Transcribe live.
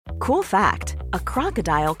Cool fact, a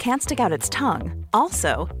crocodile can't stick out its tongue.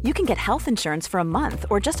 Also, you can get health insurance for a month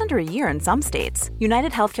or just under a year in some states.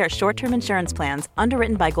 United Healthcare short-term insurance plans,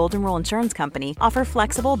 underwritten by Golden Rule Insurance Company, offer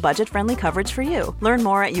flexible, budget-friendly coverage for you. Learn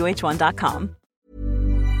more at uh1.com.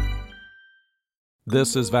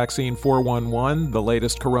 This is Vaccine 411, the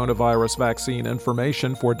latest coronavirus vaccine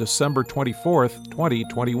information for December 24th,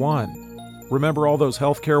 2021. Remember all those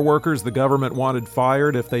healthcare workers the government wanted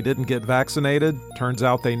fired if they didn't get vaccinated? Turns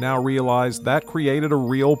out they now realize that created a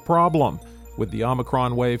real problem. With the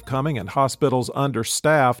Omicron wave coming and hospitals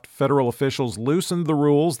understaffed, federal officials loosened the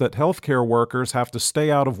rules that healthcare workers have to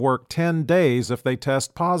stay out of work 10 days if they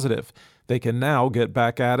test positive. They can now get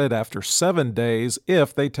back at it after 7 days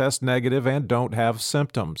if they test negative and don't have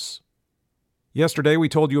symptoms. Yesterday, we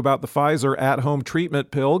told you about the Pfizer at-home treatment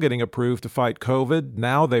pill getting approved to fight COVID.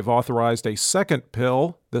 Now they've authorized a second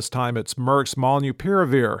pill. This time it's Merck's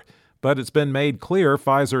Molnupiravir. But it's been made clear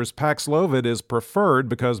Pfizer's Paxlovid is preferred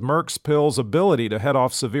because Merck's pill's ability to head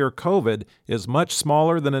off severe COVID is much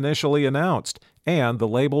smaller than initially announced, and the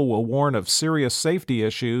label will warn of serious safety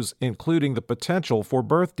issues, including the potential for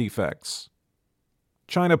birth defects.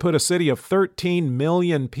 China put a city of 13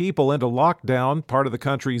 million people into lockdown, part of the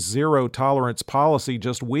country's zero-tolerance policy,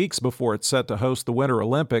 just weeks before it's set to host the Winter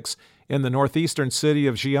Olympics. In the northeastern city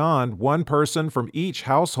of Xi'an, one person from each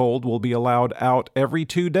household will be allowed out every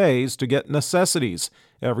 2 days to get necessities.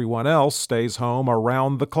 Everyone else stays home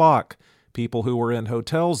around the clock. People who were in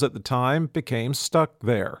hotels at the time became stuck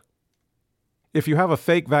there. If you have a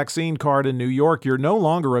fake vaccine card in New York, you're no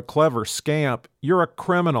longer a clever scamp, you're a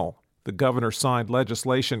criminal. The governor signed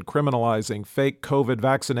legislation criminalizing fake COVID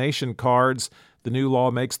vaccination cards. The new law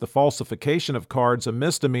makes the falsification of cards a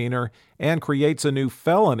misdemeanor and creates a new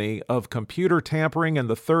felony of computer tampering in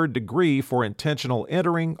the third degree for intentional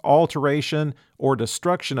entering, alteration, or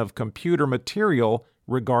destruction of computer material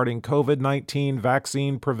regarding COVID-19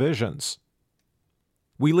 vaccine provisions.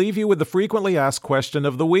 We leave you with the frequently asked question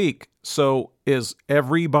of the week. So, is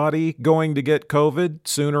everybody going to get COVID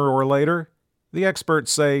sooner or later? The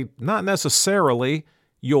experts say, not necessarily.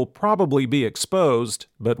 You'll probably be exposed,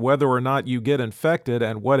 but whether or not you get infected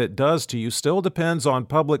and what it does to you still depends on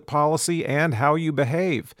public policy and how you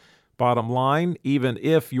behave. Bottom line, even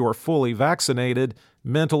if you're fully vaccinated,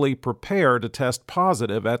 mentally prepare to test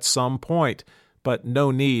positive at some point, but no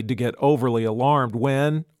need to get overly alarmed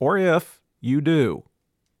when, or if, you do.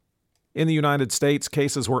 In the United States,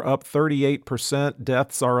 cases were up 38%,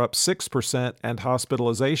 deaths are up 6%, and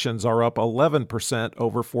hospitalizations are up 11%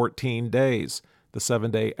 over 14 days. The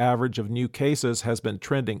 7-day average of new cases has been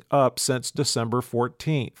trending up since December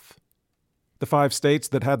 14th. The 5 states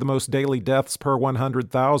that had the most daily deaths per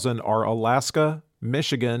 100,000 are Alaska,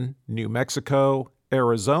 Michigan, New Mexico,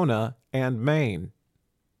 Arizona, and Maine.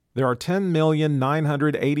 There are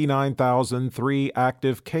 10,989,003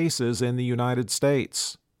 active cases in the United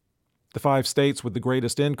States. The 5 states with the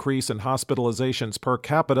greatest increase in hospitalizations per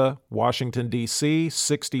capita: Washington, D.C.,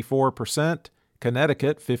 64%,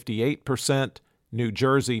 Connecticut, 58%, New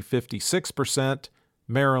Jersey, 56%,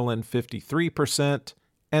 Maryland, 53%,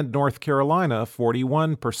 and North Carolina,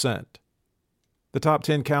 41%. The top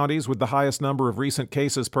 10 counties with the highest number of recent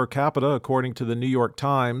cases per capita, according to the New York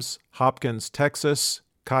Times: Hopkins, Texas;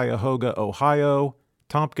 Cuyahoga, Ohio;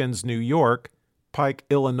 Tompkins, New York; Pike,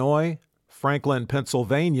 Illinois; Franklin,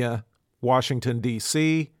 Pennsylvania; Washington,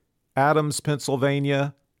 D.C., Adams,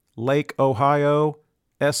 Pennsylvania; Lake, Ohio;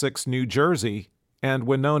 Essex, New Jersey; and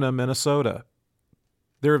Winona, Minnesota.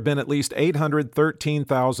 There have been at least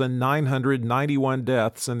 813,991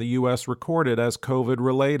 deaths in the U.S. recorded as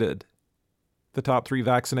COVID-related. The top 3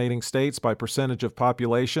 vaccinating states by percentage of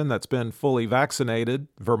population that's been fully vaccinated: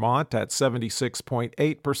 Vermont at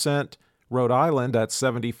 76.8%, Rhode Island at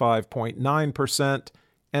 75.9%,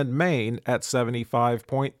 and Maine at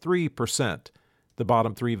 75.3%. The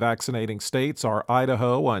bottom 3 vaccinating states are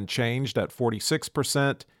Idaho, unchanged at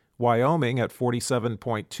 46%, Wyoming at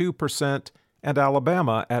 47.2%, and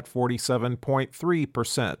Alabama at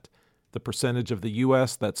 47.3%. The percentage of the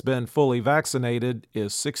U.S. that's been fully vaccinated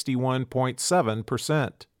is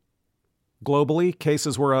 61.7%. Globally,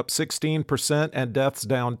 cases were up 16% and deaths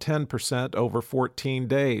down 10% over 14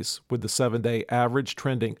 days, with the 7-day average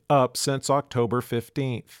trending up since October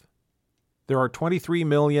 15th. There are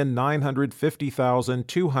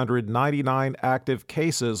 23,950,299 active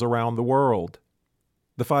cases around the world.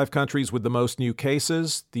 The 5 countries with the most new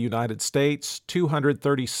cases: the United States,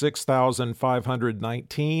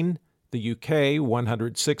 236,519, the UK,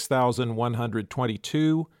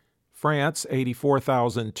 106,122, France,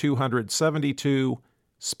 84,272,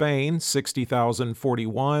 Spain,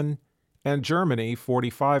 60,041, and Germany,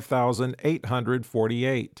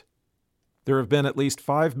 45,848. There have been at least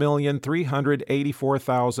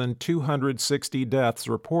 5,384,260 deaths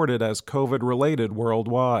reported as COVID-related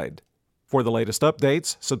worldwide. For the latest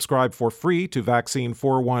updates, subscribe for free to Vaccine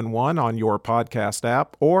 411 on your podcast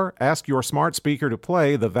app or ask your smart speaker to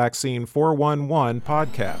play the Vaccine 411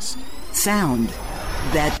 podcast. Sound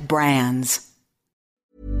that brands.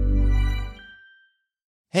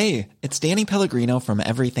 Hey, it's Danny Pellegrino from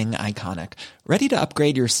Everything Iconic. Ready to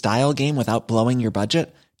upgrade your style game without blowing your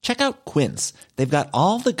budget? Check out Quince. They've got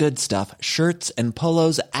all the good stuff, shirts and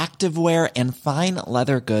polos, activewear, and fine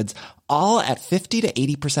leather goods, all at 50 to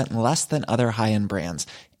 80% less than other high-end brands.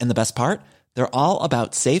 And the best part? They're all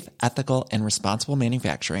about safe, ethical, and responsible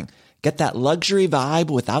manufacturing. Get that luxury vibe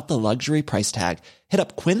without the luxury price tag. Hit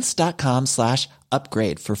up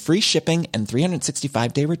quince.com/upgrade for free shipping and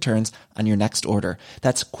 365-day returns on your next order.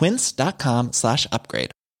 That's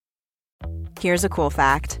quince.com/upgrade. Here's a cool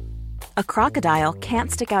fact. A crocodile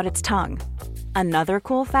can't stick out its tongue. Another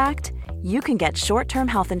cool fact, you can get short-term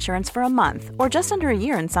health insurance for a month or just under a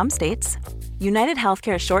year in some states. United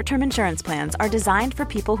Healthcare short-term insurance plans are designed for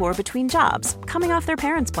people who are between jobs, coming off their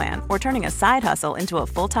parents' plan, or turning a side hustle into a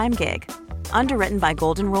full-time gig. Underwritten by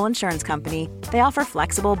Golden Rule Insurance Company, they offer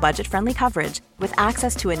flexible, budget-friendly coverage with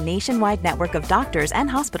access to a nationwide network of doctors and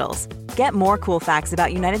hospitals. Get more cool facts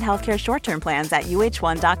about United Healthcare short-term plans at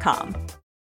uh1.com.